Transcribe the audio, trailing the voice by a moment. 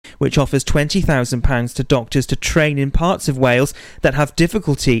which offers £20,000 to doctors to train in parts of Wales that have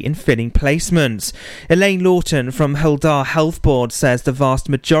difficulty in filling placements. Elaine Lawton from Huldar Health Board says the vast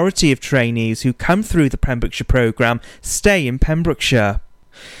majority of trainees who come through the Pembrokeshire programme stay in Pembrokeshire.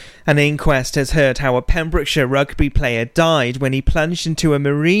 An inquest has heard how a Pembrokeshire rugby player died when he plunged into a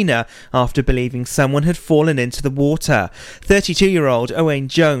marina after believing someone had fallen into the water. 32-year-old Owain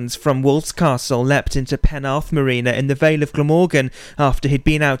Jones from Wolfscastle leapt into Penarth Marina in the Vale of Glamorgan after he'd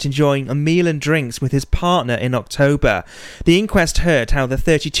been out enjoying a meal and drinks with his partner in October. The inquest heard how the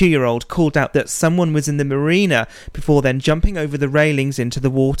 32-year-old called out that someone was in the marina before then jumping over the railings into the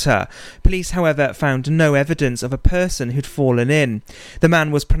water. Police, however, found no evidence of a person who'd fallen in. The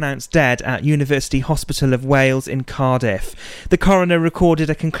man was pronounced dead at University Hospital of Wales in Cardiff. The coroner recorded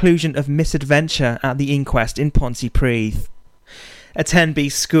a conclusion of misadventure at the inquest in Pontypridd. A Tenby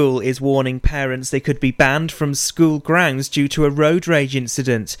school is warning parents they could be banned from school grounds due to a road rage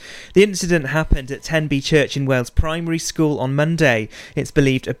incident. The incident happened at Tenby Church in Wales Primary School on Monday. It's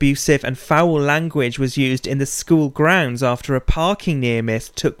believed abusive and foul language was used in the school grounds after a parking near miss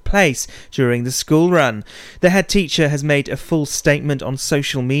took place during the school run. The head teacher has made a full statement on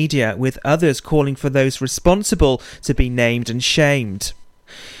social media, with others calling for those responsible to be named and shamed.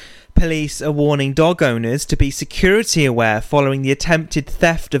 Police are warning dog owners to be security aware following the attempted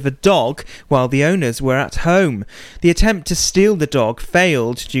theft of a dog while the owners were at home. The attempt to steal the dog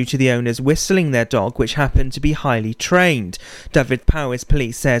failed due to the owners whistling their dog, which happened to be highly trained. Dyfed-Powys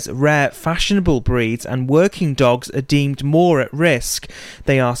Police says rare fashionable breeds and working dogs are deemed more at risk.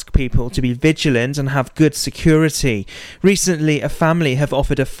 They ask people to be vigilant and have good security. Recently, a family have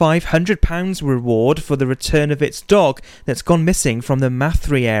offered a £500 reward for the return of its dog that's gone missing from the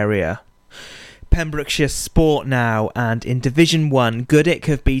Mathry area. Pembrokeshire Sport now, and in Division 1, Goodwick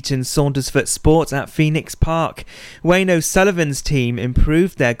have beaten Saundersfoot Sport at Phoenix Park. Wayne O'Sullivan's team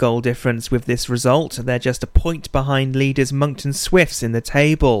improved their goal difference with this result. They're just a point behind leaders Monkton Swifts in the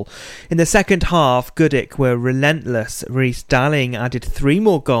table. In the second half, Goodwick were relentless. Rhys Dalling added 3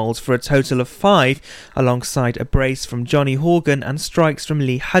 more goals for a total of 5, alongside a brace from Johnny Horgan and strikes from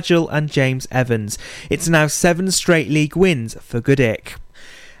Lee Hudgell and James Evans. It's now 7 straight league wins for Goodwick.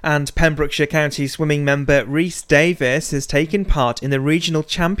 And Pembrokeshire County swimming member Rhys Davis has taken part in the regional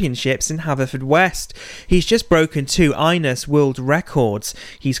championships in Haverfordwest. He's just broken 2 INUS world records.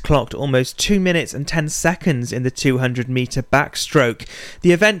 He's clocked almost 2 minutes and 10 seconds in the 200-metre backstroke.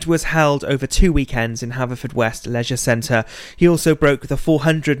 The event was held over 2 weekends in Haverfordwest Leisure Centre. He also broke the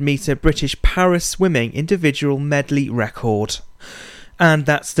 400-metre British para swimming individual medley record. And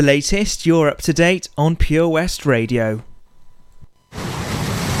that's the latest. You're up to date on Pure West Radio.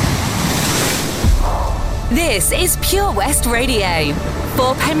 This is Pure West Radio.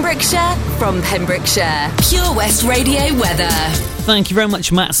 For Pembrokeshire, from Pembrokeshire. Pure West Radio weather. Thank you very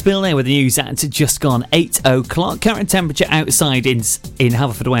much, Matt Spill there with the news at just gone 8 o'clock. Current temperature outside in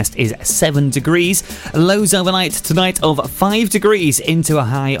Haverfordwest is 7 degrees. Lows overnight tonight of 5 degrees into a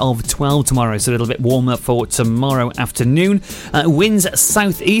high of 12 tomorrow. So a little bit warmer for tomorrow afternoon. Winds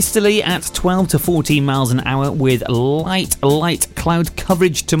southeasterly at 12 to 14 miles an hour with light cloud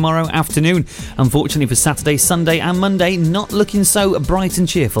coverage tomorrow afternoon. Unfortunately for Saturday, Sunday and Monday, not looking so bright and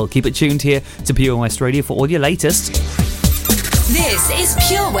cheerful. Keep it tuned here to Pure West Radio for all your latest. This is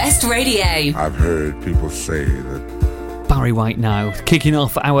Pure West Radio. I've heard people say that Barry White now, kicking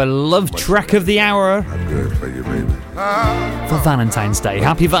off our love track of the hour. I'm good for you, baby. For Valentine's Day.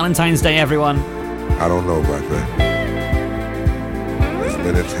 Happy Valentine's Day, everyone. I don't know about that. As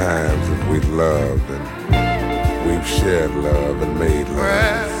many times as we've loved and we've shared love and made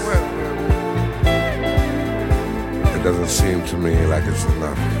love, it doesn't seem to me like it's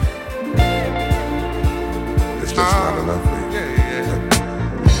enough. It's just not enough, baby.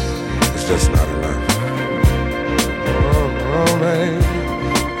 It's just not enough. Oh, baby.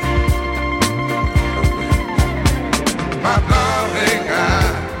 My darling, I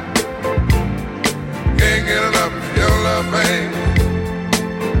can't get enough of your love, baby.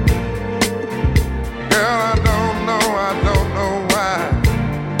 Girl, I don't know why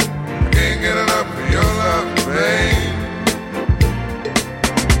I can't get enough of your love, baby.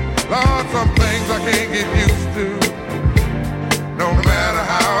 Lord, some things I can't get used to. No matter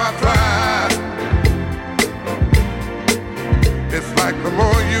how I try, it's like the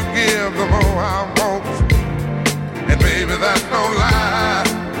more you give, the more I want. And baby, that's no lie.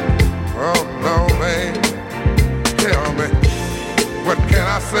 Oh no, babe. Tell me, what can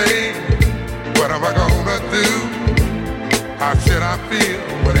I say? What am I gonna do? How should I feel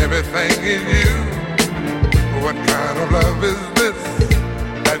when everything is you? What kind of love is this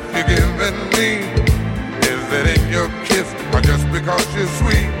that you're giving me? Is it in your kiss or just because you're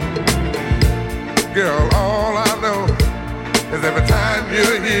sweet? Girl, all I know is every time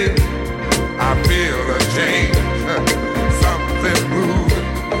you're here, I feel a change. Something moving.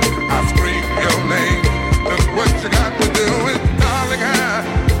 I scream your name. Look what you got to do with, darling, I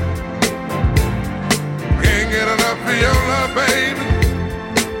can't get enough of your love, baby.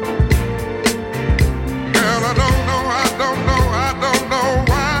 Girl, I don't know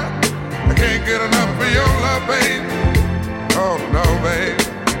why I can't get enough of your love, baby. Oh, no, baby.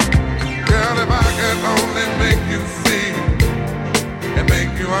 Girl, if I could only make you see and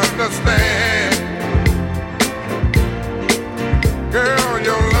make you understand. Girl,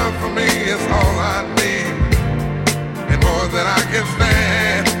 your love for me is all I need and more than I can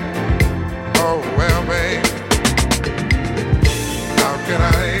stand. Oh, well, babe, how can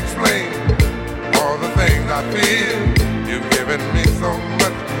I explain all the things I feel? You've given me so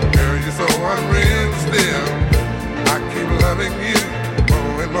much, girl, you're so unreal still. I keep loving you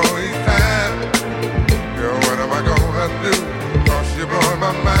more and more each time. Girl, what am I gonna do? 'Cause you're blowing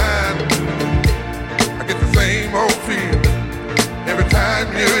my mind. I get the same old feel every time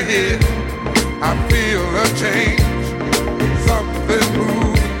you're here. I feel a change, something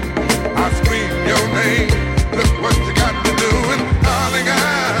moves. I scream your name. Look what you got to do, and darling, I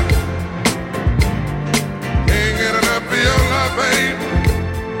can't get enough of your love, babe.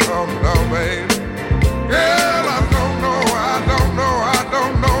 Oh no, babe. Girl, I don't know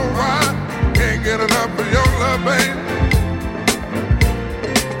why. Can't get enough of your love, babe.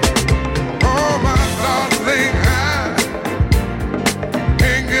 Oh my darling, I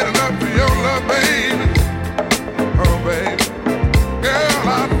can't get enough of your love, baby. Oh, baby. Girl, I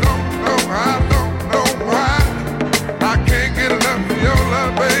don't know why I can't get enough of your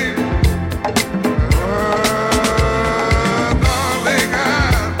love, baby. Darling, I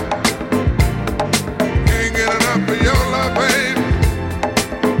can't get enough of your love, baby.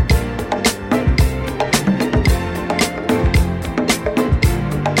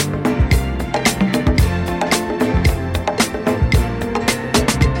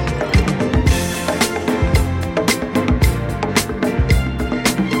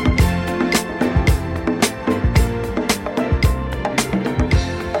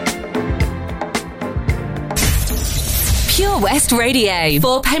 Pure West Radio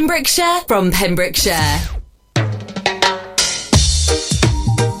for Pembrokeshire from Pembrokeshire.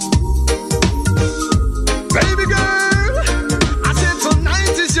 Baby girl, I said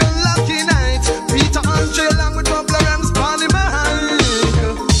tonight is your lucky night. Peter Andre along with Bubler and Spally behind.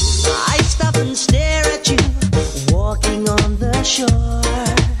 I stop and stare at you, walking on the shore.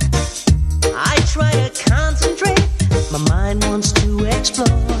 I try to concentrate, my mind wants to explore.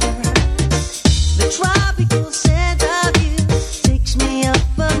 The tropical scent of you takes me up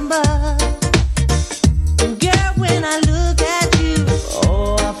above. Girl, when I look at you,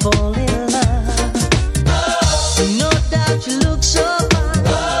 oh, I fall in love. No doubt you look so fine.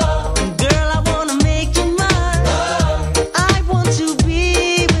 Girl, I wanna make you mine. I want to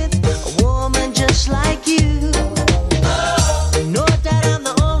be with a woman just like you. No doubt I'm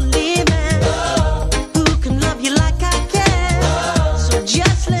the only man who can love you like I can. So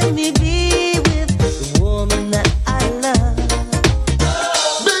just let me be with the woman that I love.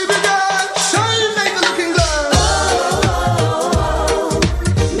 Baby girl, shine like the looking glass. Oh,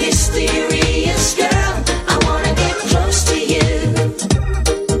 mysterious girl, I wanna get close to you.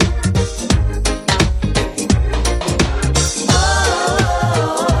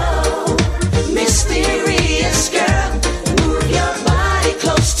 Oh, mysterious girl, move your body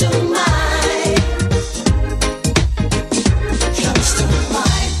close to mine. Close to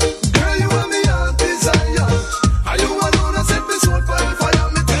mine. Girl, you want me heart desire. Are you alone? I set me soul for the fire,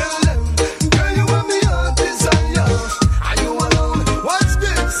 me tell them. Girl, you want me heart desire. Are you alone? What's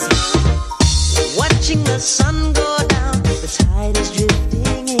this? Watching the sun go down, the tide is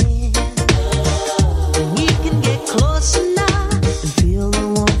drifting in. We can get closer now and feel the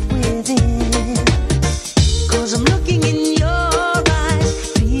warmth within. 'Cause I'm looking in your eyes,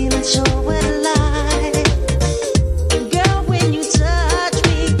 feeling so alive. And girl, when you touch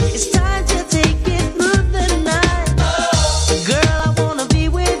me, it's time to take it through the night. Girl, I wanna be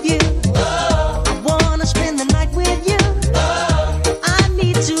with you. I wanna spend the night with you. I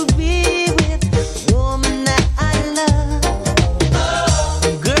need to be with the woman that I love.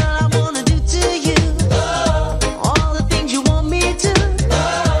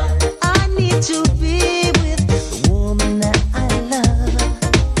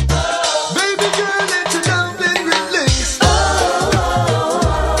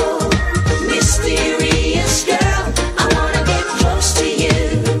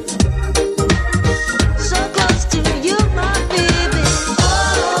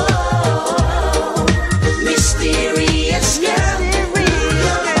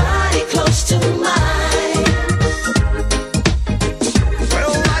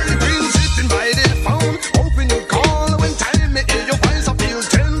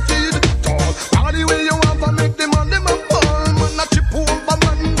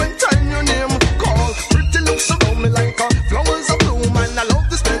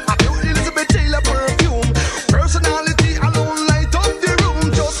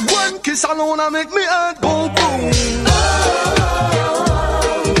 kiss alone and make me heart go boom. Oh,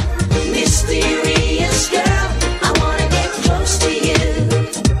 mysterious girl, I wanna get close to you.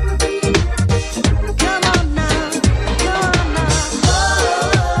 Come on now, come on now.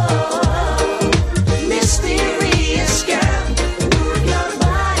 Oh, mysterious girl, move your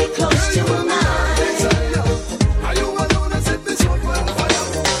body close to mine. Are you alone and set this world on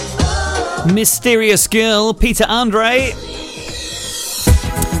fire? Mysterious Girl, Peter Andre.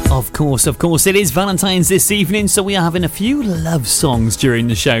 Of course, it is Valentine's this evening, so we are having a few love songs during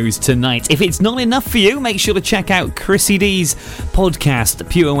the shows tonight. If it's not enough for you, make sure to check out Chrissy D's podcast,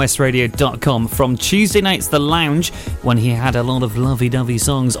 purewestradio.com, from Tuesday nights, The Lounge, when he had a lot of lovey-dovey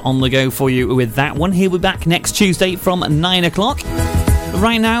songs on the go for you with that one. He'll be back next Tuesday from 9 o'clock.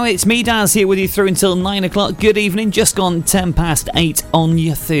 Right now, it's me, Daz, here with you through until 9 o'clock. Good evening, just gone 10 past 8 on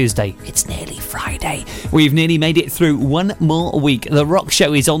your Thursday. It's nearly Friday. We've nearly made it through one more week. The Rock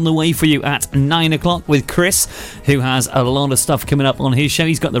Show is on the way for you at 9 o'clock with Chris, who has a lot of stuff coming up on his show.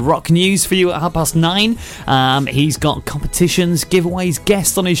 He's got the rock news for you at 9:30. He's got competitions, giveaways,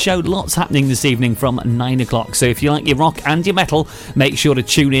 guests on his show. Lots happening this evening from 9 o'clock. So if you like your rock and your metal, make sure to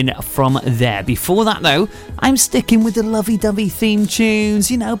tune in from there. Before that, though, I'm sticking with the lovey-dovey theme tune.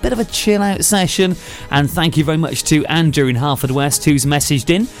 You know, a bit of a chill out session. And thank you very much to Andrew in Haverfordwest, who's messaged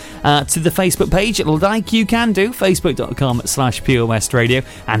in to the Facebook page, like you can do, facebook.com/Pure West Radio,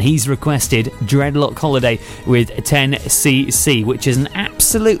 and he's requested Dreadlock Holiday with 10cc, which is an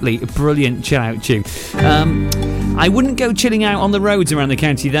absolutely brilliant chill out tune. I wouldn't go chilling out on the roads around the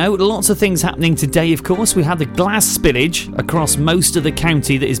county though. Lots of things happening today, of course. We had the glass spillage across most of the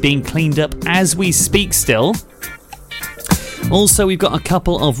county that is being cleaned up as we speak still. Also, we've got a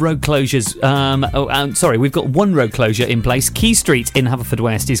couple of road closures. We've got one road closure in place. Key Street in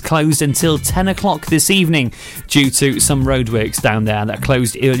Haverfordwest is closed until 10 o'clock this evening due to some roadworks down there that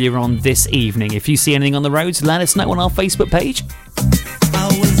closed earlier on this evening. If you see anything on the roads, let us know on our Facebook page. I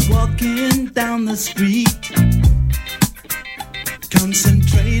was walking down the street,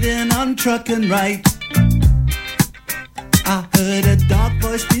 concentrating on trucking right. I heard a dark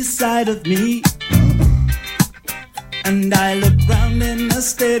voice beside of me, and I looked round in a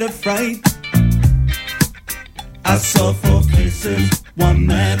state of fright. I saw four faces, one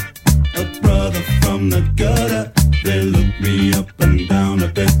man, a brother from the gutter. They looked me up and down a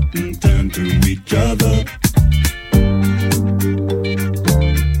bit and turned to each other.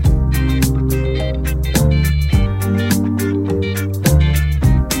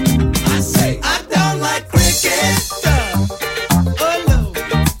 I say, I don't like cricket. Oh no,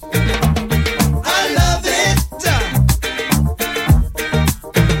 I love it.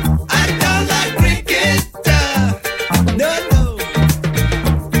 I don't like cricket. No, no,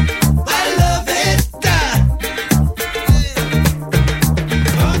 I love it.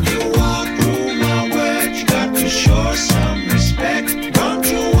 Don't you walk through my words, you got to show some respect. Don't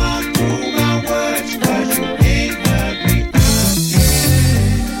you walk through my words, 'cause you ain't heard me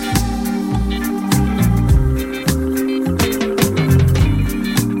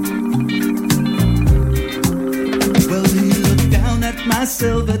Well, he looked down at my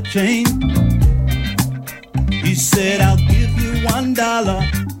silver chain. He said, I'll give you $1.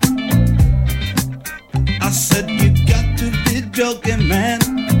 I said, you got to be joking, man.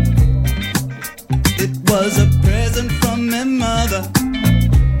 It was a present from my mother.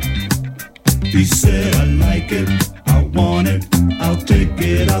 He said, I like it, I want it, I'll take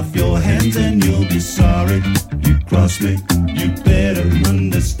it off your hands and you'll be sorry. You cross me, you better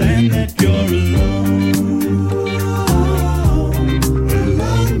understand that you're alone. A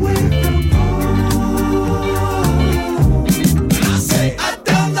long way from home. I say, I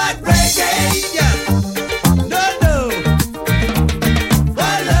don't like reggae. No, no,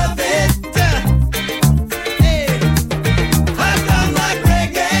 I love it. Hey, I don't like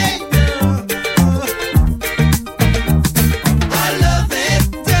reggae. I love it.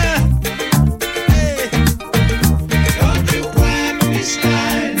 Hey, don't you whack me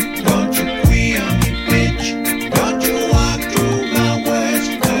style, don't you quee on me bitch, don't you walk through my words,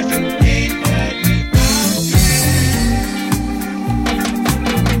 'cause you ain't heard me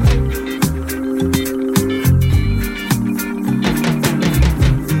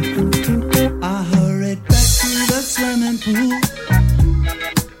I hurried back to the swimming pool,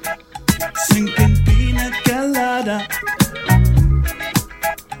 sinking pina colada.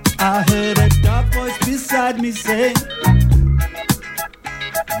 I heard a dark voice beside me say,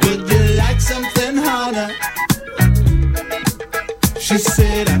 would you like something harder? She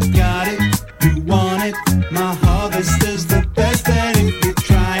said, I got it, you want it, my harvest is the best, and if you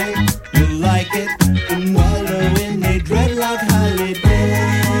try it, you'll like it, and wallow in a dreadlock holiday.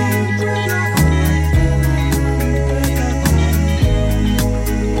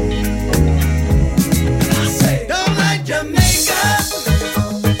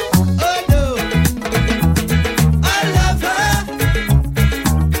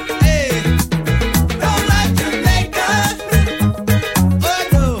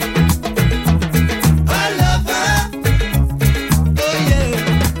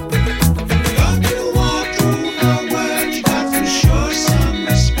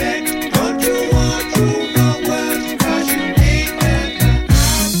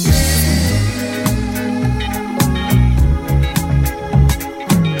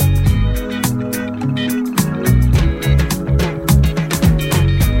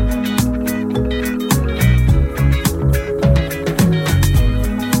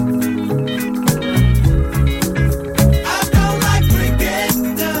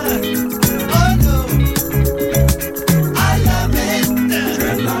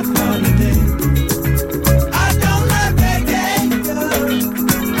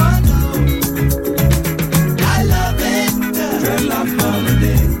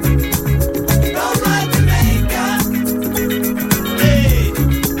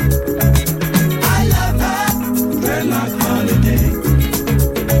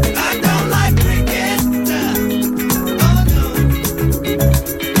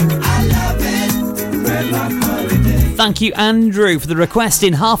 Thank you, Andrew, for the request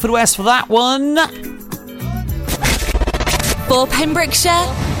in Haverfordwest for that one. For Pembrokeshire,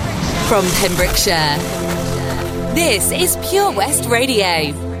 from Pembrokeshire. This is Pure West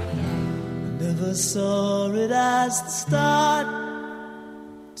Radio. Never saw it as the start.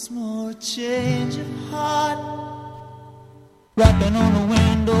 It's more a change of heart. Rapping on the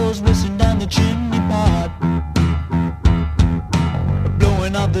windows, whistling down the chimney pot.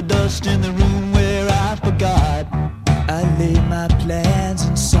 Blowing up the dust in the room where I forgot. I laid my plans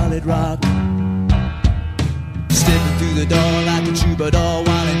in solid rock. Stepping through the door like a troubadour,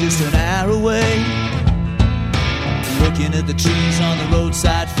 wanting just an hour away. Looking at the trees on the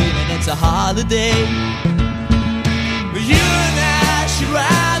roadside, feeling it's a holiday. You and I should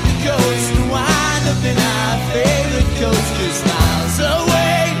ride the coast and wind up in our favorite coast just miles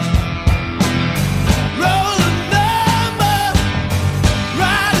away. Roll a number,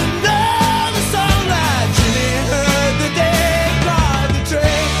 ride another song like Jimmy heard the day, drive the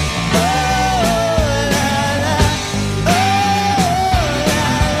train. Oh, la la, oh, la la,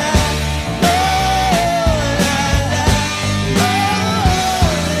 oh, la la,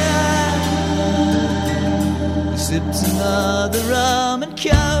 oh, la. Sipped another rum and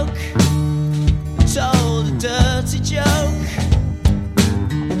coke, told a dirty joke.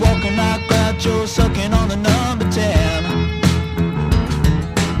 Walking like Groucho, sucking on the number 10.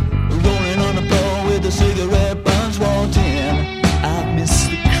 Rolling on the floor with the cigarette buns walked in. I miss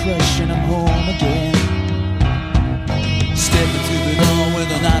the crush and I'm home again. Stepping through the door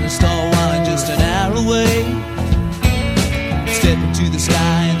with an honest star wine just an hour away. Stepping to the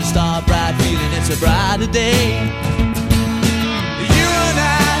sky and the star bright, feeling it's a brighter day. You and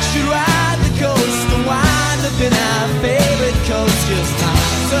I should ride the coast and wind up in our favorite coast just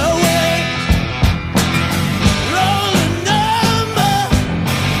miles away. Roll a number,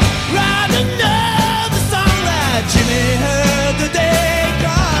 ride another song like Jimmy heard the day,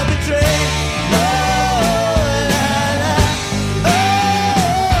 caught the train. Oh, la la, oh, la la,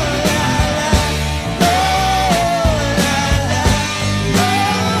 oh, la la, oh, la.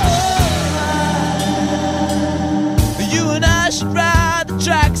 You and I should ride the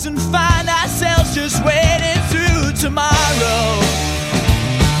tracks and find ourselves just waiting through tomorrow.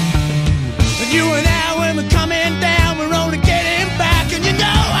 And you and I, when we're coming down, we're only getting back, and you know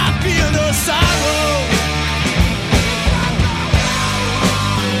I feel no sorrow.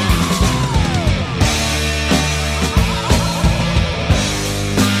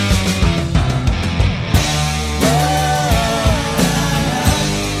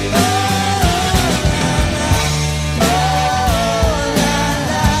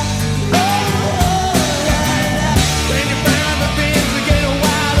 When you find the things that get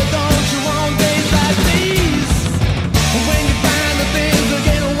wilder, don't you want days like these? When you find the things that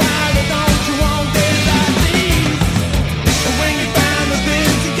get wilder, don't you want days like these? When you find the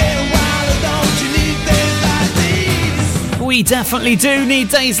things that get wilder, don't you need days like these? We definitely do need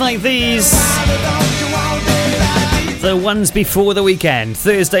days like these. Wilder, don't you want days like these? The ones before the weekend,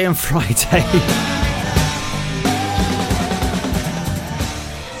 Thursday and Friday.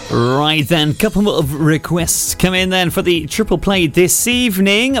 Right then, couple more of requests come in then for the triple play this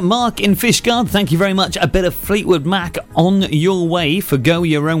evening. Mark in Fishguard, thank you very much. A bit of Fleetwood Mac on your way for Go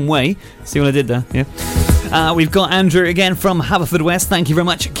Your Own Way. See what I did there? Yeah. We've got Andrew again from Haverfordwest. Thank you very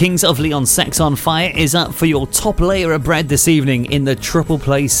much. Kings of Leon, Sex on Fire is up for your top layer of bread this evening in the triple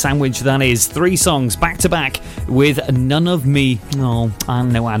play sandwich. That is 3 songs back to back with None of Me. Oh,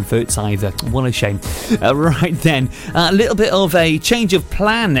 and no adverts either. What a shame. Right then, a little bit of a change of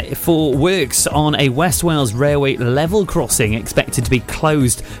plan for works on a West Wales Railway level crossing expected to be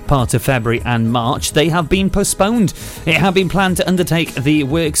closed part of February and March. They have been postponed. It had been planned to undertake the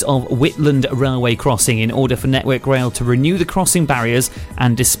works of Whitland Railway crossing in order for Network Rail to renew the crossing barriers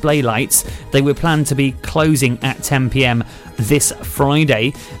and display lights. They were planned to be closing at 10 p.m. this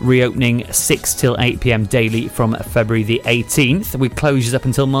Friday, reopening 6 till 8 p.m. daily from February the 18th, with closures up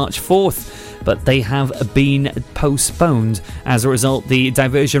until March 4th. But they have been postponed. As a result, the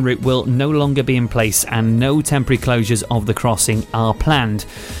diversion route will no longer be in place and no temporary closures of the crossing are planned.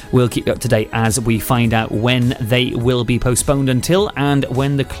 We'll keep you up to date as we find out when they will be postponed until and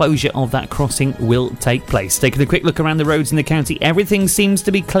when the closure of that crossing will take place. Taking a quick look around the roads in the county, everything seems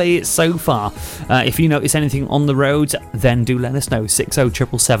to be clear so far. If you notice anything on the roads, then do let us know.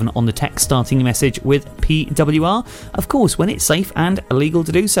 60777 on the text starting message with PWR. Of course, when it's safe and illegal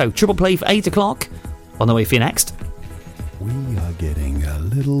to do so. Triple play for 8 o'clock. On the way for you next. We are getting a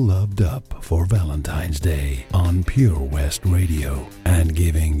little loved up for Valentine's Day on Pure West Radio and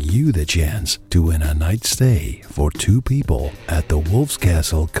giving you the chance to win a night stay for 2 people at the Wolf's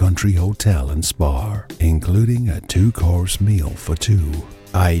Castle Country Hotel and Spa, including a 2-course meal for 2.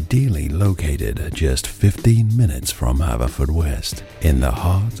 Ideally located just 15 minutes from Haverfordwest, in the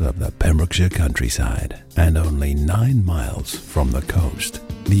heart of the Pembrokeshire countryside, and only 9 miles from the coast.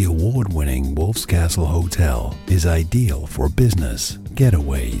 The award-winning Wolf's Castle Hotel is ideal for business,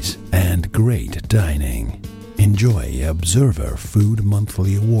 getaways, and great dining. Enjoy Observer Food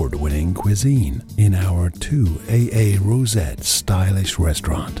Monthly award-winning cuisine in our 2 AA Rosette stylish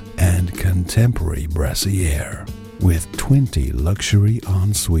restaurant and contemporary brassiere. With 20 luxury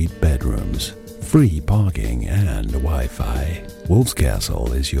ensuite bedrooms, free parking and Wi-Fi, Wolf's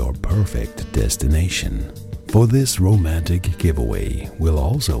Castle is your perfect destination. For this romantic giveaway, we'll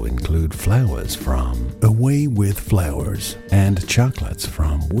also include flowers from Away with Flowers and chocolates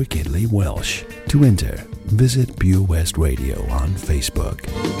from Wickedly Welsh. To enter, visit Pure West Radio on Facebook.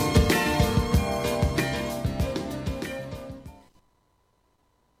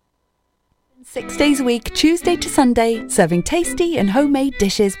 6 days a week, Tuesday to Sunday, serving tasty and homemade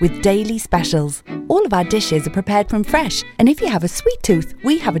dishes with daily specials. All of our dishes are prepared from fresh, and if you have a sweet tooth,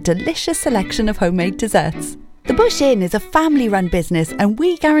 we have a delicious selection of homemade desserts. The Bush Inn is a family-run business, and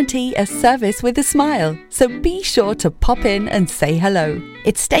we guarantee a service with a smile. So be sure to pop in and say hello.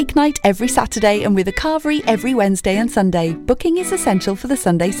 It's steak night every Saturday and with a carvery every Wednesday and Sunday. Booking is essential for the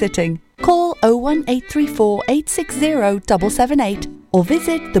Sunday sitting. Call 01834 860 778 or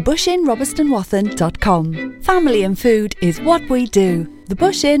visit thebushinrobertsonwathen.com. Family and food is what we do. The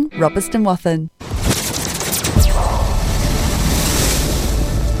Bush Inn, Robertston Wathen.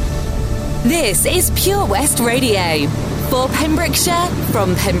 This is Pure West Radio. For Pembrokeshire,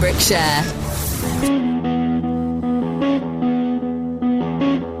 from Pembrokeshire.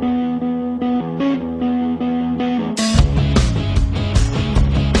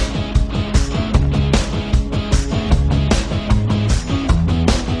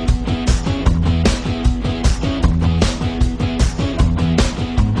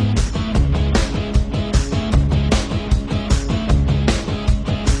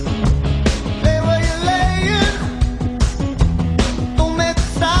 Lay where you're laying, don't make a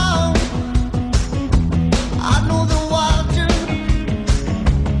sound.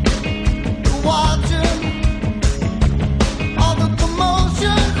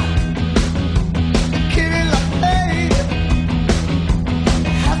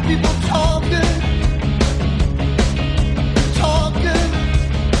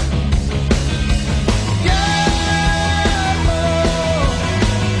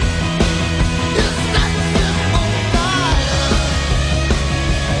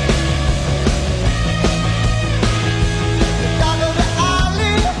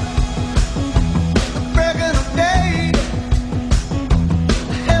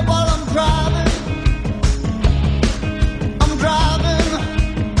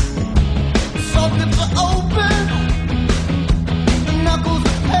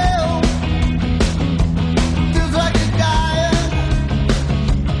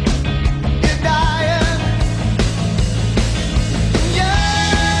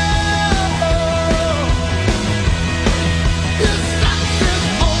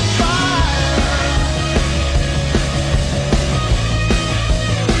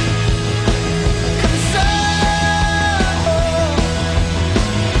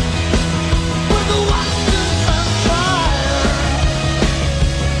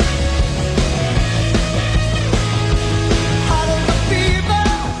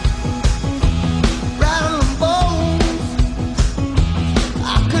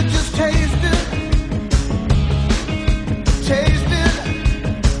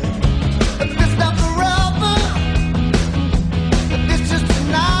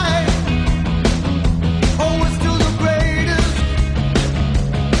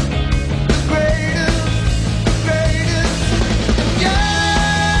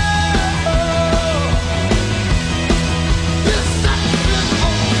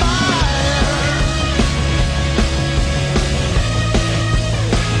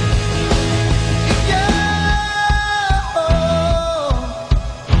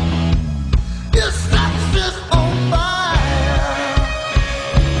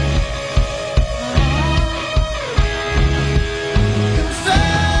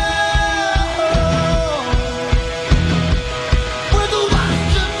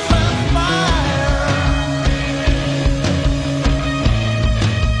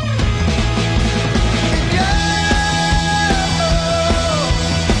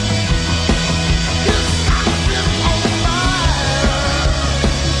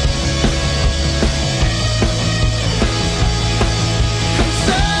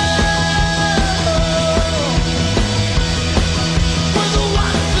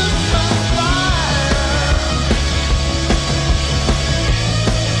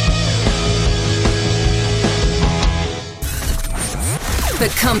 For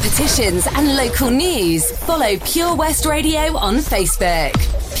competitions and local news, follow Pure West Radio on Facebook.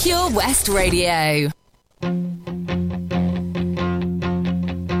 Pure West Radio. Loving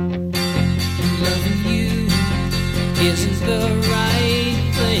you isn't the right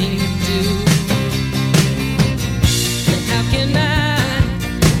thing to do. How can I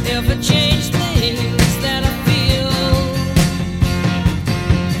ever change things that I feel?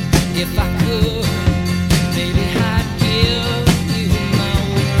 If I could, maybe I'd give you my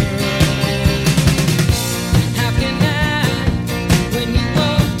world. How can I, when you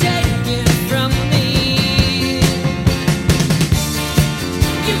won't take it from me?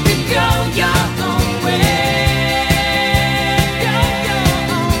 You can go your own way. Go your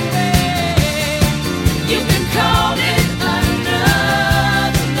own way. You can call it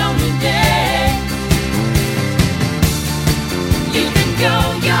another lonely day. You can go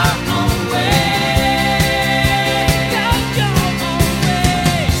your own way. Go your own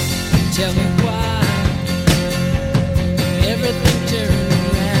way. Tell me why everything turned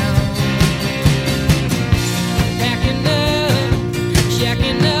around. Packing up,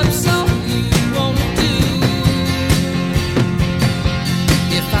 shacking up, so you wanna do.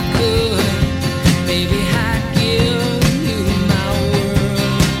 If I could, baby, I'd give you my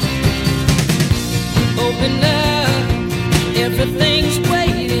world. Open up, everything's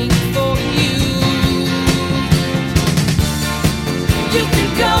waiting for you. You can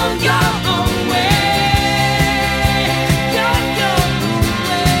go your own way. Go your own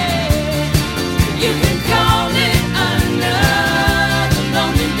way. You can call it another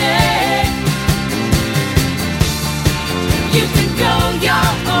lonely day. You can go your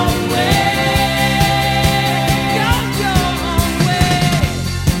own way. Go your own way.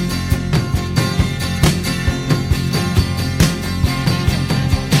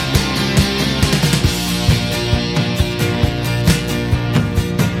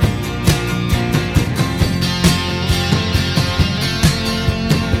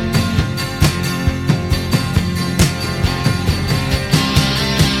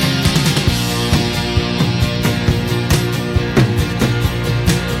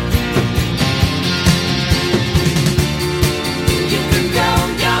 You can go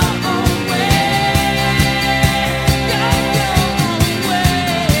your own way. Go your own way.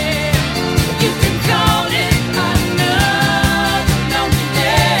 You can call it another lonely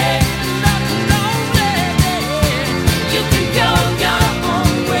day. Another lonely day. You can go your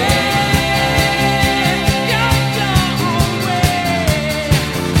own way. Go your own way.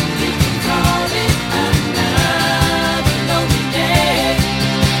 You can call it another lonely day.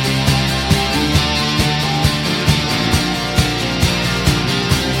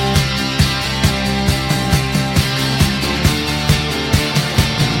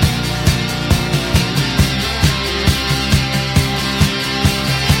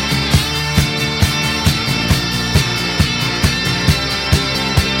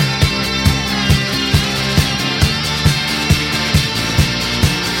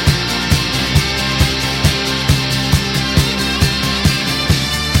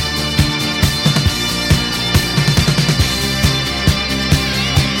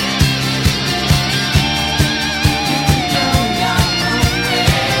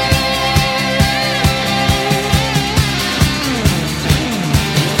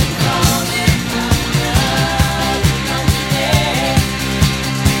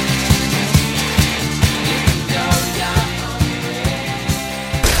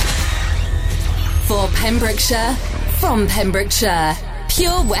 For Pembrokeshire, from Pembrokeshire,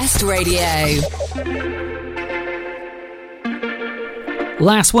 Pure West Radio.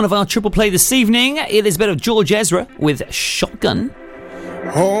 Last one of our triple play this evening. It is a bit of George Ezra with Shotgun.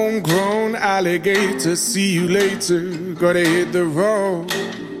 Homegrown alligator, see you later. Gotta hit the road,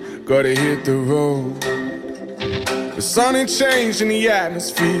 gotta hit the road. The sun ain't changing the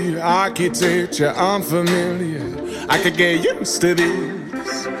atmosphere, architecture unfamiliar. I could get used to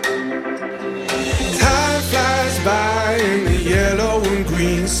this. Time flies by in the yellow and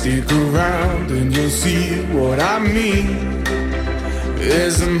green. Stick around and you'll see what I mean.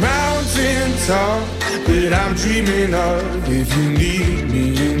 There's a mountain top that I'm dreaming of. If you need me,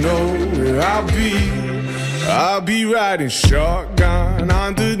 you know where I'll be. I'll be riding shotgun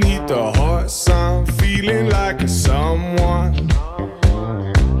underneath the hot sun, feeling like a someone.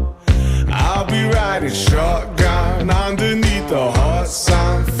 I'll be riding shotgun underneath the hot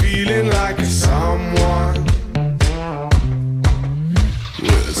sun, feeling like a someone.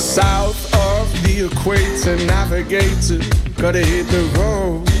 We're south of the equator, navigator. Gotta hit the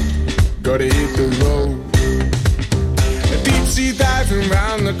road, gotta hit the road. A deep sea diving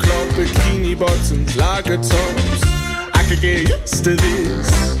round the clock, bikini bottoms, lager tops. I could get used to this.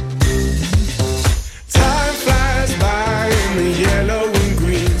 Time flies by in the yellow and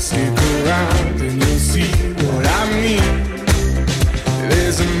green. Stick around and you'll see what I mean.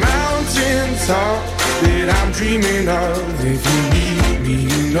 There's a mountain top that I'm dreaming of. If you need me,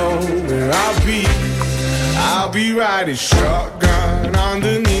 you know where I'll be. I'll be riding shotgun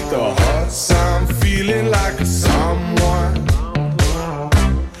underneath the hot sun, feeling like a someone.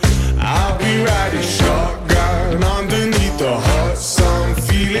 I'll be riding shotgun underneath the hot sun,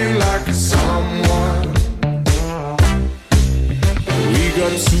 feeling like a someone. We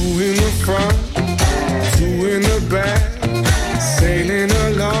got two in the front, two in the back, sailing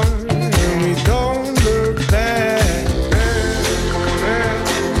along, and we don't look back.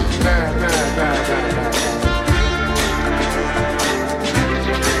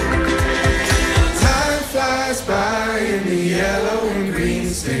 Time flies by in the yellow and green.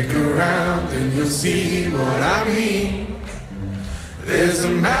 Stick around and you'll see what I mean. There's a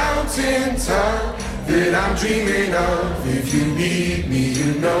mountain top that I'm dreaming of. If you need me,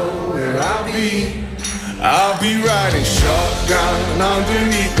 you know where I'll be. I'll be riding shotgun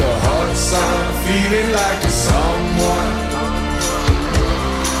underneath the hot sun, feeling like a someone.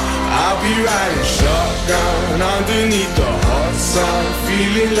 I'll be riding shotgun underneath the hot sun,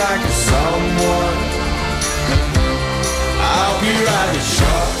 feeling like a someone. I'll be riding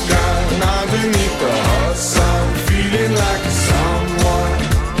shotgun underneath the hot sun, feeling like a someone.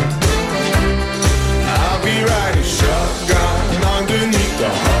 I'll be riding shotgun underneath the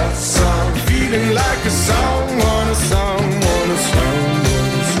hot sun, feeling like a someone, a someone, a someone,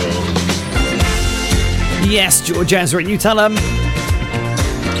 a someone. Yes, George Ezra, you tell him.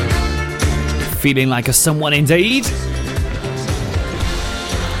 Feeling like a someone indeed.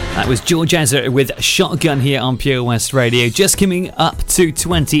 That was George Ezra with Shotgun here on Pure West Radio. Just coming up to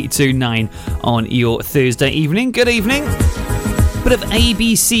 20 to 9 on your Thursday evening. Good evening. Bit of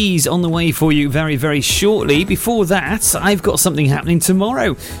ABCs on the way for you very, very shortly. Before that, I've got something happening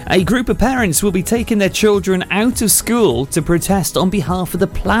tomorrow. A group of parents will be taking their children out of school to protest on behalf of the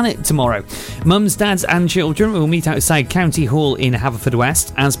planet tomorrow. Mums, dads and children will meet outside County Hall in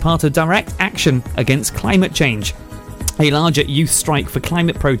Haverfordwest as part of direct action against climate change. A larger youth strike for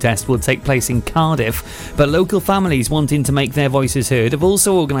climate protest will take place in Cardiff, but local families wanting to make their voices heard have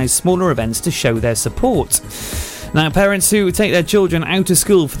also organised smaller events to show their support. Now, parents who take their children out of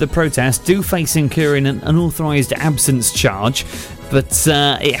school for the protest do face incurring an unauthorised absence charge, but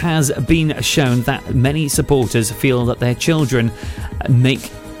it has been shown that many supporters feel that their children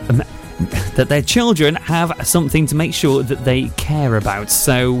have something to make sure that they care about.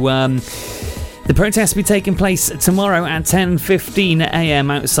 So the protest will be taking place tomorrow at 10:15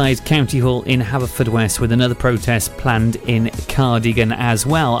 a.m. outside County Hall in Haverfordwest, with another protest planned in Cardigan as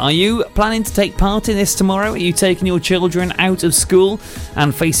well. Are you planning to take part in this tomorrow? Are you taking your children out of school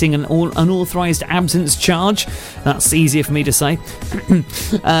and facing an unauthorised absence charge? That's easier for me to say.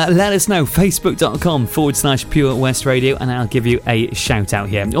 Let us know. Facebook.com/Pure West Radio, and I'll give you a shout out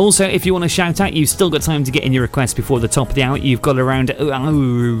here. Also, if you want to shout out, you've still got time to get in your request before the top of the hour. You've got around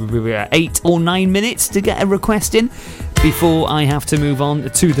 8 or 9 minutes to get a request in before I have to move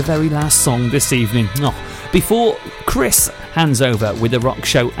on to the very last song this evening. Before Chris hands over with the rock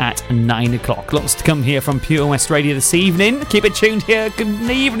show at 9 o'clock. Lots to come here from Pure West Radio this evening. Keep it tuned here. Good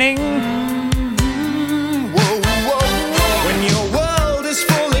evening. When your world is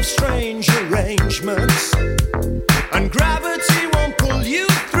full of strange arrangements and gravity won't pull you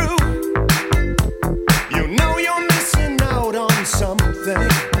through, you know you're missing out on something.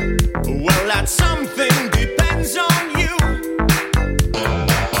 Well, that something depends on you.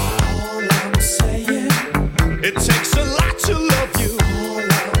 All I'm saying, it takes a lot to love you. All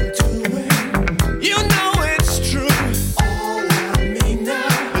I'm doing, you know it's true. All I mean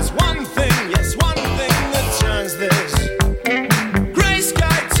now is one thing.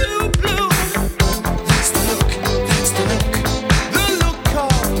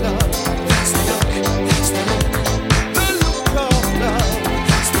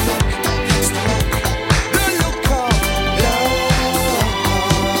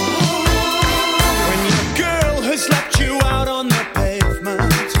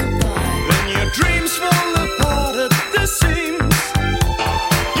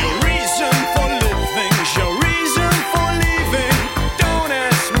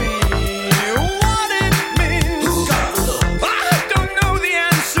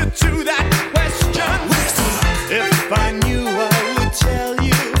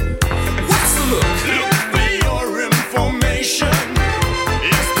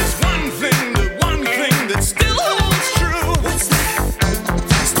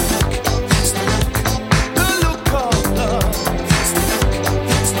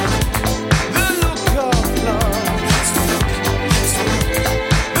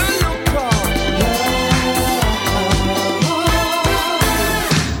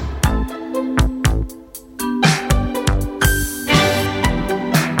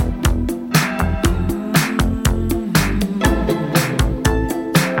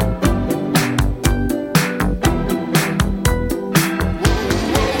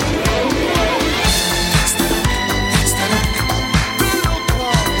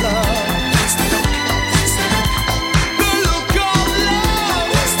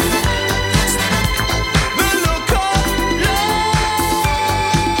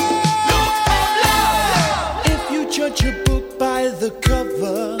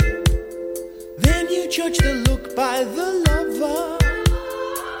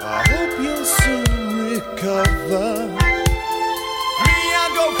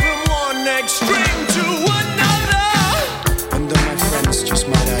 one extreme to another. And then my friends just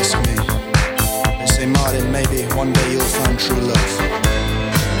might ask me, they say, Martin, maybe one day you'll find true love.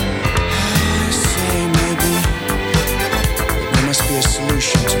 I say maybe, but there must be a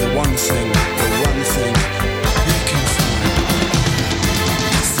solution to the one thing we can find.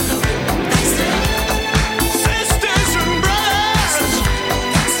 Sisters and brothers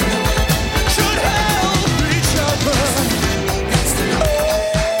should help each other.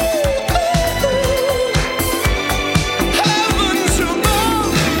 Heavens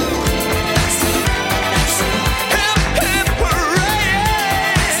above, hip hip hooray!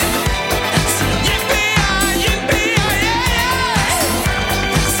 Yippee-yi, yippee-yi, yeah!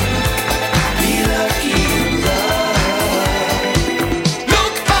 Be lucky in love.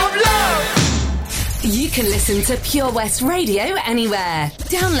 Look of love. You can listen to Pure West Radio anywhere.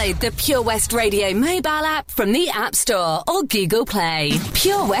 Download the Pure West Radio mobile app from the App Store or Google Play.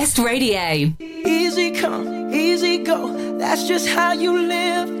 Pure West Radio. Easy come, easy go. That's just how you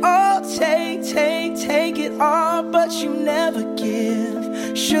live. Oh, take it all, but you never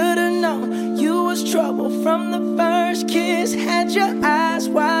give. Should've known you was trouble from the first kiss. Had your eyes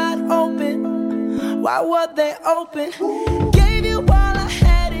wide open. Why were they open? Gave you all I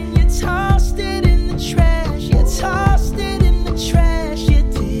had and you tossed it in the trash. You tossed it in the trash. You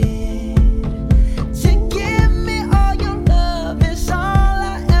did. To give me all your love is all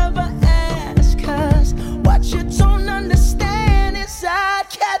I ever ask. 'Cause what you don't understand is I'd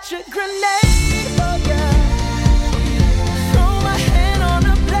catch a grenade for ya. Throw my hand on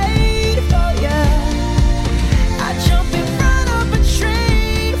a blade for ya. I jump in front of a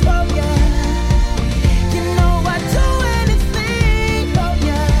train for ya. You know I'd do anything for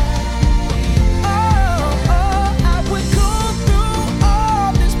ya. Oh, I would go through all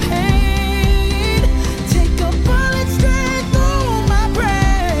this pain. Take a bullet straight through my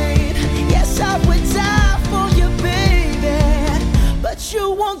brain. Yes, I would die for you, baby. But you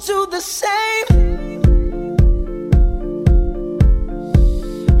won't do the same.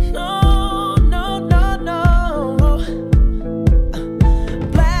 No, no, no, no.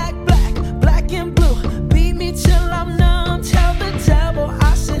 Black and blue. Beat me till I'm numb. Tell the devil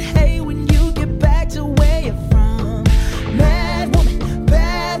I said, hey, when you get back to where you're from. Mad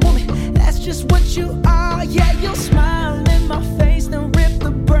woman, that's just what you are. Yeah, you'll smile in my face, then rip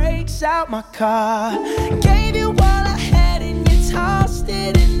the brakes out my car. Gave you all I had and you tossed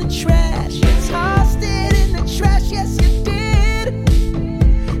it in the trash. You tossed it in the trash, yes you did.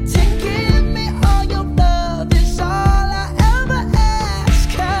 To give me all your love is all I ever ask.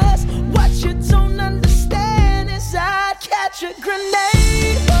 'Cause what you don't understand is I'd catch a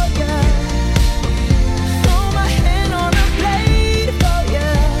grenade for ya. Throw my hand on a blade for ya.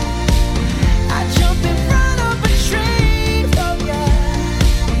 I jump in front of a train for ya.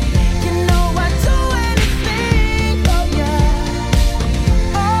 You know I'd do anything for ya.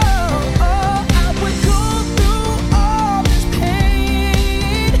 Oh, I would go through all this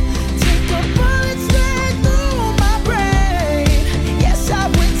pain. Take a bullet straight through my brain. Yes, I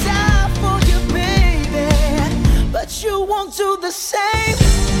would die for you, baby. But you won't do the same.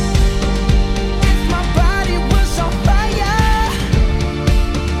 If my body was on fire,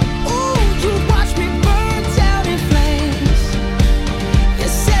 ooh, you watch me burn down in flames. You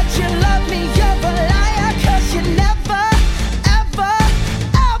said you love me, you're a liar. 'Cause you never, ever,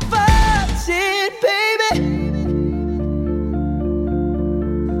 ever did, baby.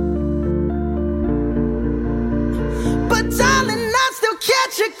 But darling, I still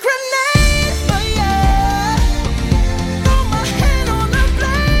catch a grenade for ya. Throw my hand on a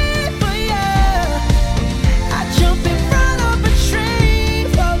blade for ya. I jump in front of a train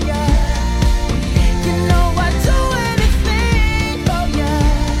for ya. You know I'd do anything for ya.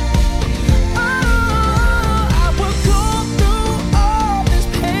 Oh, I would go through all this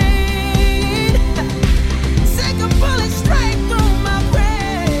pain. Take a bullet straight through my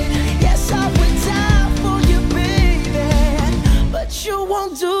brain. Yes, I would die for you, baby. But you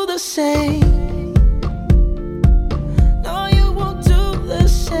won't do the same. No, you won't do the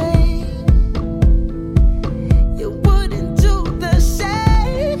same. You wouldn't do the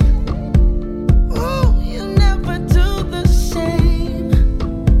same. Oh, you never do the same.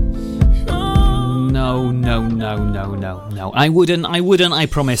 No. I wouldn't, I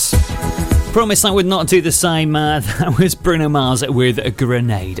promise. Promise I would not do the same. That was Bruno Mars with a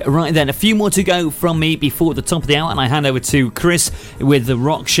Grenade. Right then, a few more to go from me before the top of the hour, and I hand over to Chris with the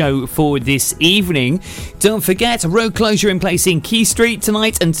rock show for this evening. Don't forget, road closure in place in Key Street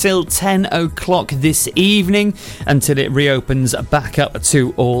tonight until 10 o'clock this evening, until it reopens back up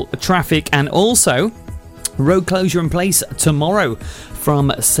to all traffic. And also, road closure in place tomorrow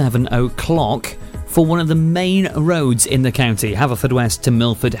from 7 o'clock for one of the main roads in the county, Haverfordwest to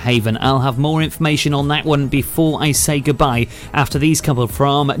Milford Haven. I'll have more information on that one before I say goodbye after these couple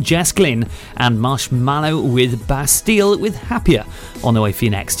from Jess Glynn and Marshmallow with Bastille with Happier on the way for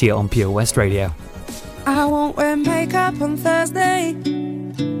you next here on Pure West Radio. I won't wear makeup on Thursday.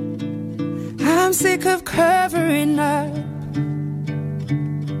 I'm sick of covering up.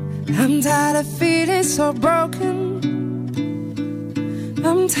 I'm tired of feeling so broken.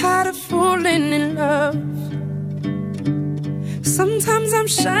 I'm tired of falling in love. Sometimes I'm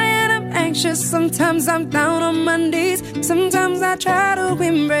shy and I'm anxious. Sometimes I'm down on my knees. Sometimes I try to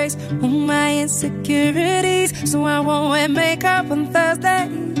embrace all my insecurities. So I won't wear makeup on Thursday,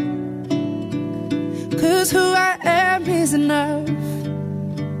 'cause who I am is enough.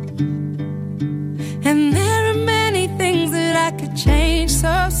 And there are many things that I could change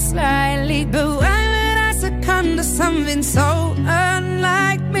so slightly, but why would I succumb to something so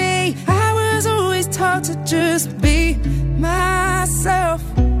unlike me? I was always taught to just be myself.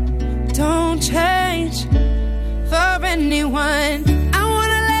 Don't change for anyone. I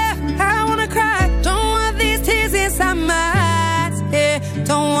wanna laugh, I wanna cry. Don't want these tears inside my eyes, yeah.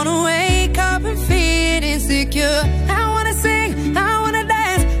 Don't wanna wake up and feel insecure. I wanna sing, I wanna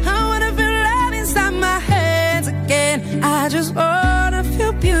dance, I wanna feel love inside my hands again. I just wanna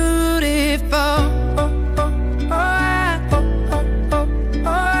feel beautiful.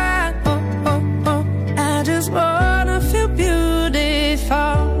 I just wanna feel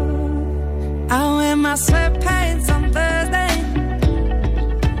beautiful. I'll wear my sweatpants on Thursday,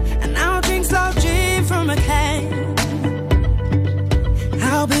 and I'll drink slow gin from a can.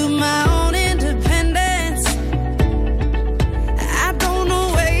 I'll build my own independence. I don't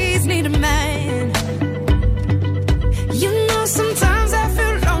always need a man. You know, sometimes I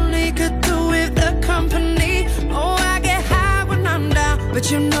feel lonely, could do with the company. Oh, I get high when I'm down, but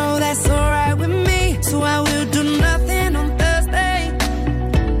you know that's alright with me. So I will do nothing on Thursday.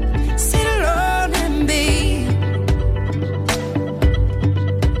 Sit alone and be.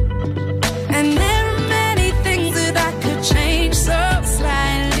 And there are many things that I could change so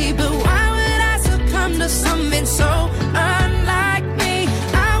slightly, but why would I succumb to something so unlike me?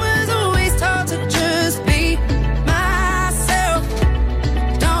 I was always taught to just be myself.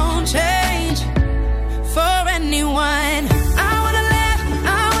 Don't change for anyone. I wanna laugh,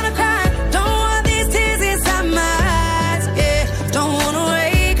 I wanna cry. Don't want these tears inside my eyes, yeah. Don't wanna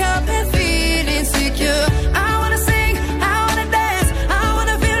wake up and feel insecure. I wanna sing, I wanna dance, I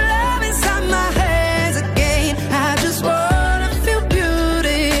wanna feel love inside my hands again. I just wanna feel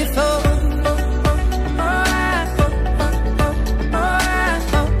beautiful.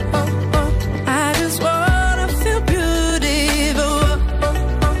 I just wanna feel beautiful.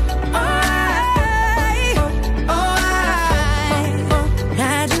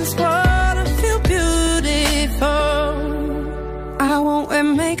 I just wanna feel beautiful. I won't wear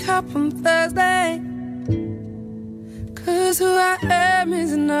makeup on Thursday, 'cause who I am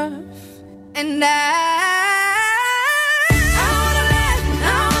is enough. And I wanna laugh,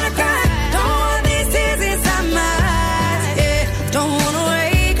 I wanna cry. Don't want these tears inside my eyes, yeah. Don't wanna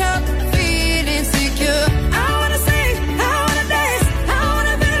wake up and feel insecure. I wanna sing, I wanna dance, I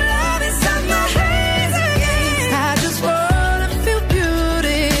wanna feel love inside my hands again. I just wanna feel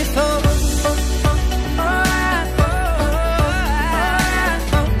beautiful.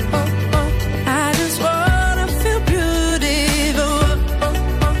 I just wanna feel beautiful.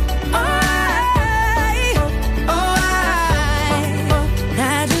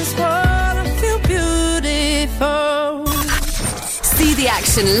 I just wanna feel beautiful. See the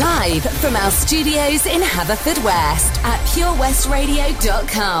action live from our studios in Haverfordwest at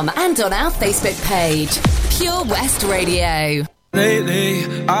purewestradio.com and on our Facebook page, Pure West Radio. Lately,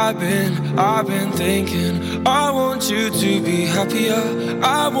 I've been thinking, I want you to be happier.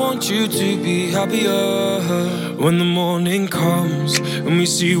 I want you to be happier. When the morning comes and we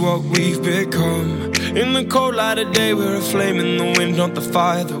see what we've become. In the cold light of day, we're a flame in the wind, not the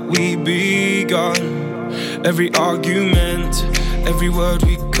fire that we begun. Every argument, every word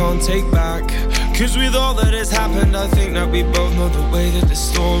we can't take back. 'Cause with all that has happened, I think that we both know the way that the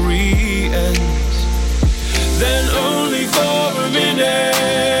story ends. Then only for a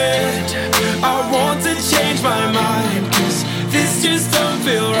minute I want to change my mind, 'cause this just don't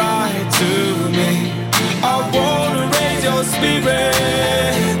feel right to me. I wanna raise your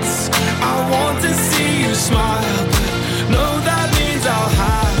spirits, I want to see you smile, but no, that means I'll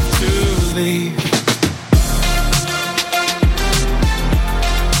have to leave.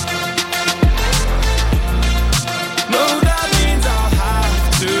 No, that means I'll have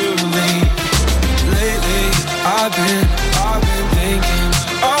to leave. Lately, I've been thinking,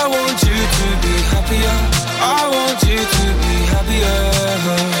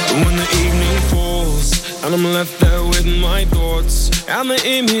 And I'm left there with my thoughts and the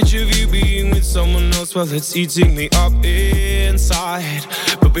image of you being with someone else. Well, it's eating me up inside.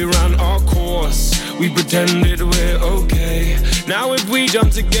 But we ran our course, we pretended we're okay. Now if we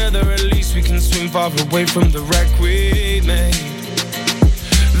jump together, at least we can swim far away from the wreck we made.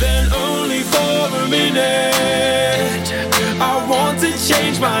 Then only for a minute I want to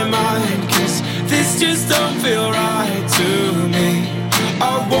change my mind, 'cause this just don't feel right to me.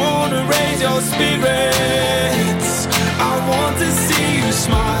 I wanna raise your spirits, I want to see you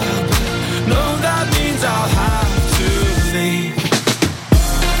smile. No, that means I'll have to leave.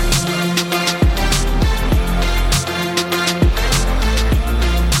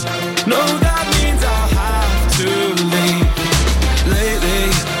 No, that means I'll have to leave. Lately,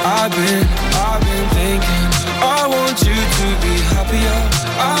 I've been thinking, I want you to be happier,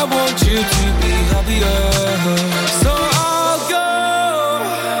 I want you to be happier. So I'll go,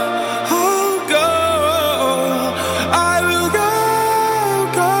 I will go.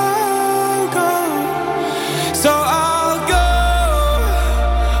 So I'll go,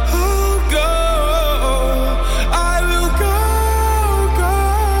 I will go.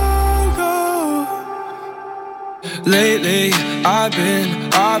 Lately, I've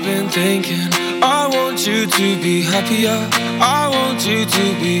been thinking, I want you to be happier, I want you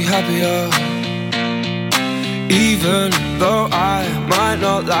to be happier. Even though I might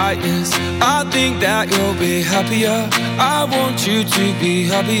not like this, I think that you'll be happier, I want you to be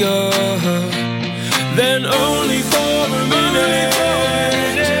happier. Then only for a minute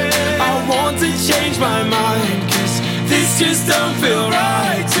I want to change my mind, 'cause this just don't feel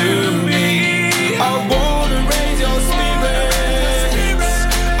right to me. I wanna raise your spirits,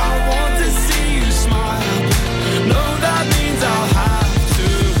 I want to see you smile. No, that means I'll have to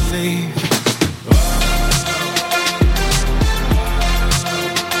leave.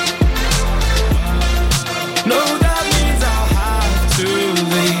 No, that means I'll have to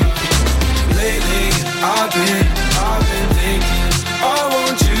leave. Lately, I've been thinking, I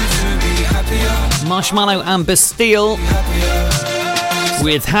want you to be happier. Marshmallow and Bastille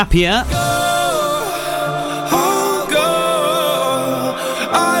with Happier.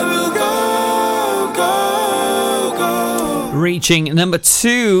 Reaching number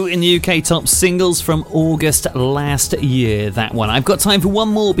 2 in the UK top singles from August last year, that one. I've got time for one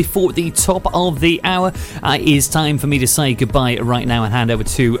more before the top of the hour. It is time for me to say goodbye right now and hand over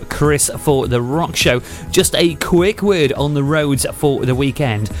to Chris for the Rock Show. Just a quick word on the roads for the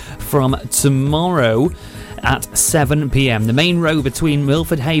weekend. From tomorrow at 7 p.m. the main road between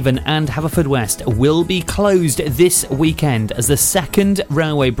Milford Haven and Haverfordwest will be closed this weekend as the second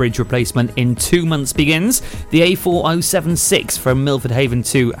railway bridge replacement in 2 months begins. The A4076 from Milford Haven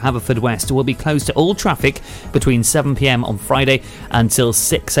to Haverfordwest will be closed to all traffic between 7 p.m. on Friday until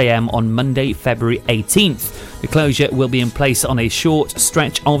 6 a.m. on Monday, February 18th. The closure will be in place on a short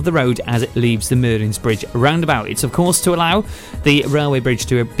stretch of the road as it leaves the Merlin's Bridge roundabout. It's of course to allow the railway bridge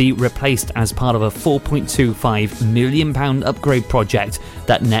to be replaced as part of a £4.25 million upgrade project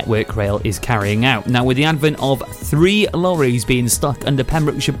that Network Rail is carrying out. Now, with the advent of 3 lorries being stuck under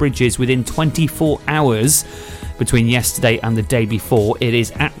Pembrokeshire bridges within 24 hours between yesterday and the day before, it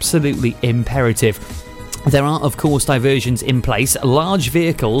is absolutely imperative. There are, of course, diversions in place. Large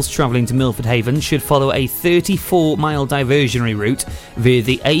vehicles travelling to Milford Haven should follow a 34-mile diversionary route via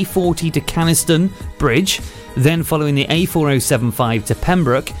the A40 to Caniston Bridge, then following the A4075 to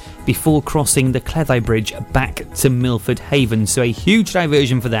Pembroke, before crossing the Cleddau Bridge back to Milford Haven. So a huge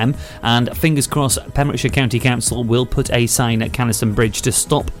diversion for them, and fingers crossed Pembrokeshire County Council will put a sign at Caniston Bridge to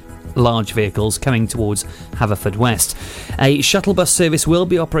stop large vehicles coming towards Haverfordwest. A shuttle bus service will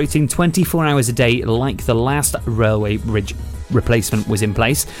be operating 24 hours a day like the last railway bridge replacement was in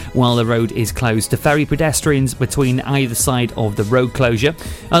place, while the road is closed to ferry pedestrians between either side of the road closure.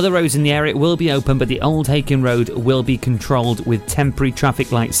 Other roads in the area will be open, but the Old Haken Road will be controlled with temporary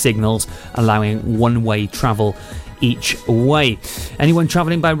traffic light signals allowing one-way travel each way. Anyone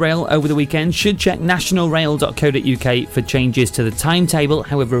travelling by rail over the weekend should check nationalrail.co.uk for changes to the timetable.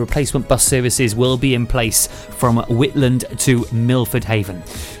 However, replacement bus services will be in place from Whitland to Milford Haven.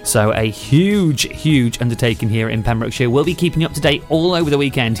 So a huge undertaking here in Pembrokeshire. We'll be keeping you up to date all over the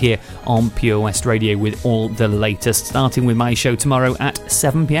weekend here on Pure West Radio with all the latest, starting with my show tomorrow at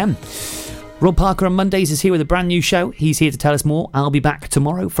 7 p.m. Rob Parker on Mondays is here with a brand new show. He's here to tell us more. I'll be back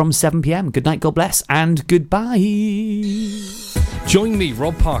tomorrow from 7 p.m. Good night, God bless, and goodbye. Join me,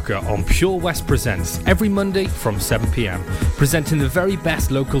 Rob Parker, on Pure West Presents every Monday from 7 p.m, presenting the very best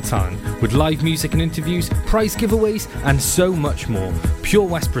local talent with live music and interviews, prize giveaways, and so much more. Pure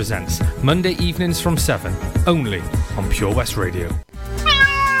West Presents, Monday evenings from 7, only on Pure West Radio.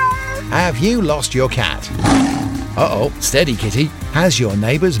 Have you lost your cat? Uh-oh, steady kitty. Has your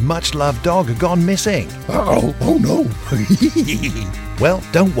neighbour's much-loved dog gone missing? Uh-oh, oh no. Well,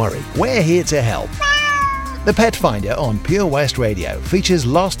 don't worry, we're here to help. The Pet Finder on Pure West Radio features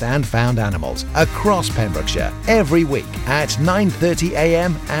lost and found animals across Pembrokeshire every week at 9:30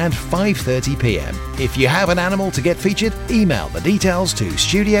 a.m. and 5:30 p.m. If you have an animal to get featured, email the details to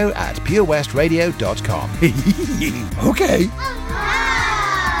studio@purewestradio.com. Okay.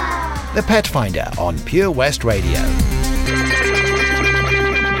 The Pet Finder on Pure West Radio.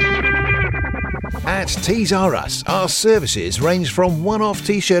 At Tees R Us, our services range from one-off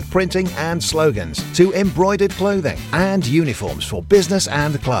t-shirt printing and slogans to embroidered clothing and uniforms for business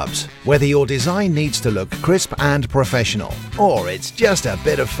and clubs. Whether your design needs to look crisp and professional, or it's just a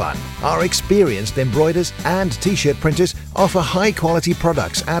bit of fun, our experienced embroiders and t-shirt printers offer high-quality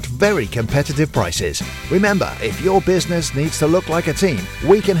products at very competitive prices. Remember, if your business needs to look like a team,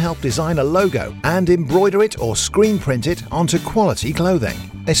 we can help design a logo and embroider it or screen print it onto quality clothing,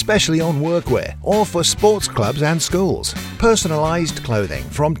 especially on workwear or for sports clubs and schools. Personalised clothing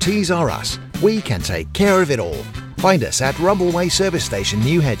from Tees R Us. We can take care of it all. Find us at Rumbleway Service Station,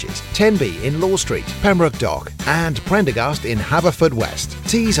 New Hedges, 10B in Law Street, Pembroke Dock, and Prendergast in Haverfordwest.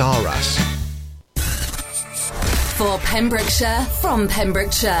 Tees R Us. For Pembrokeshire, from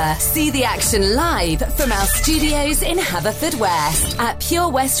Pembrokeshire. See the action live from our studios in Haverfordwest at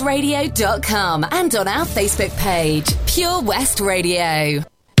purewestradio.com and on our Facebook page, Pure West Radio.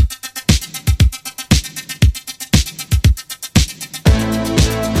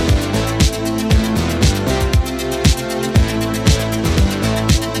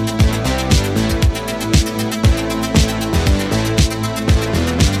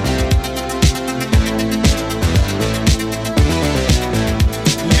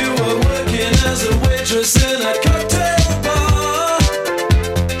 In a cocktail bar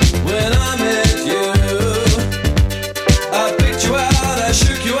when I met you, I picked you out, I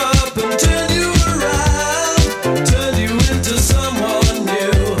shook you up and turned you around, turned you into someone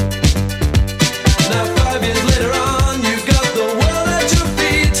new. Now 5 years later on, you've got the world at your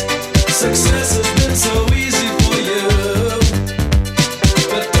feet. Success has been so easy for you,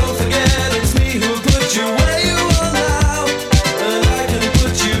 but don't forget it's me who put you where you are now, and I can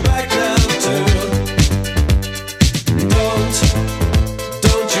put you back down too.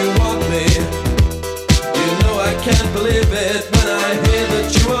 Don't you want me? You know I can't believe it when I hear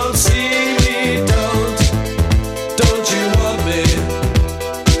that you won't see me. Don't you want me?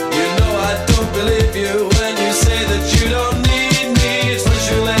 You know I don't believe you when you say that you don't need me. It's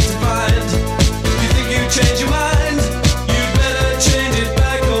what you like to find. You think you change your mind? You'd better change it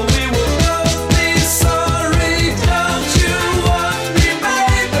back or we will both be sorry. Don't you want me,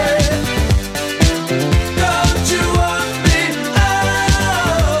 baby? Don't you want me?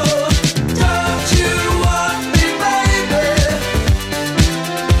 Don't you want me, baby?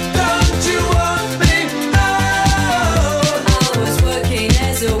 Don't you want me? I was working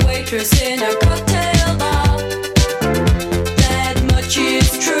as a waitress in a cocktail bar. That much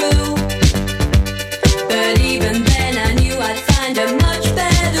is true. But even then I knew I'd find a much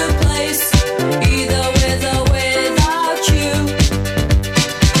better place, either with or without you.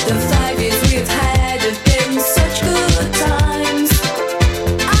 The 5 years we've had have been such good times.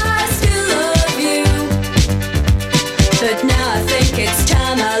 I still love you, but now I think it's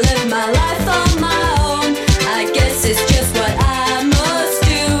time I live my life on my own. I guess it's just what I must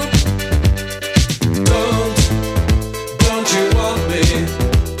do.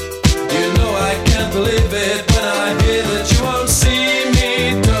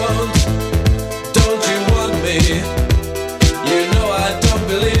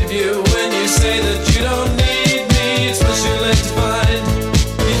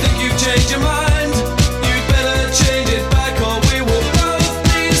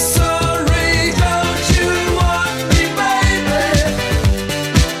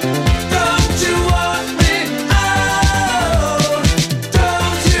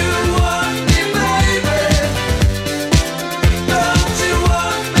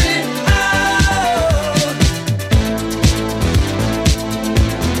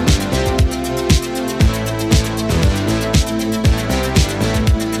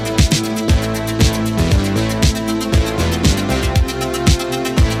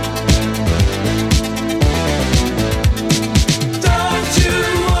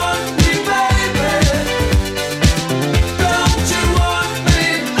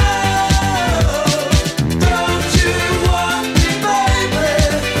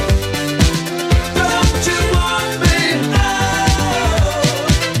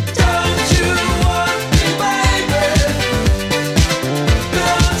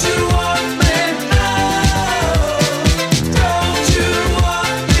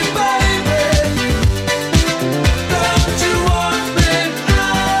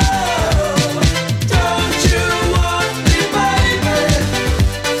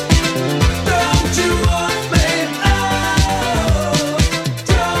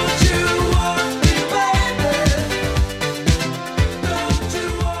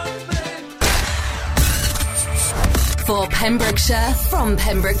 For Pembrokeshire, from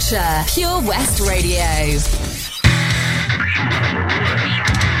Pembrokeshire, Pure West Radio.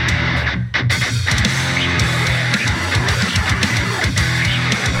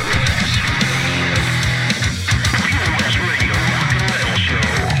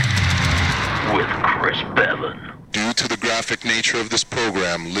 Due to the graphic nature of this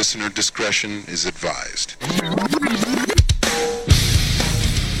program, listener discretion is advised.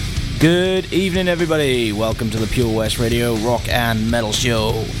 Good evening, everybody. Welcome to the Pure West Radio Rock and Metal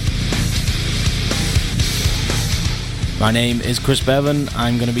Show. My name is Chris Bevan.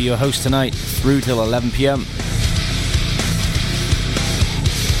 I'm going to be your host tonight through till 11 p.m.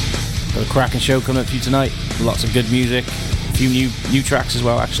 Got a cracking show coming up for you tonight. Lots of good music. A few new tracks as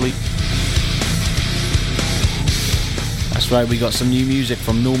well, actually. That's right, we got some new music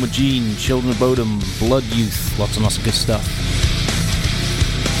from Norma Jean, Children of Bodom, Blood Youth, lots and lots of good stuff.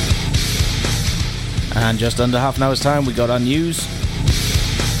 And just under half an hour's time, we got our news.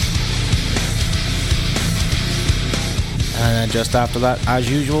 And then just after that,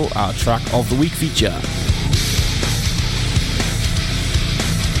 as usual, our track of the week feature.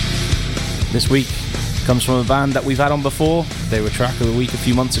 This week comes from a band that we've had on before. They were track of the week a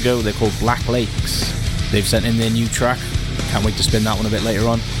few months ago. They're called Black Lakes. They've sent in their new track. Can't wait to spin that one a bit later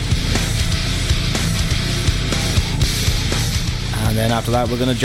on. And then after that, we're going to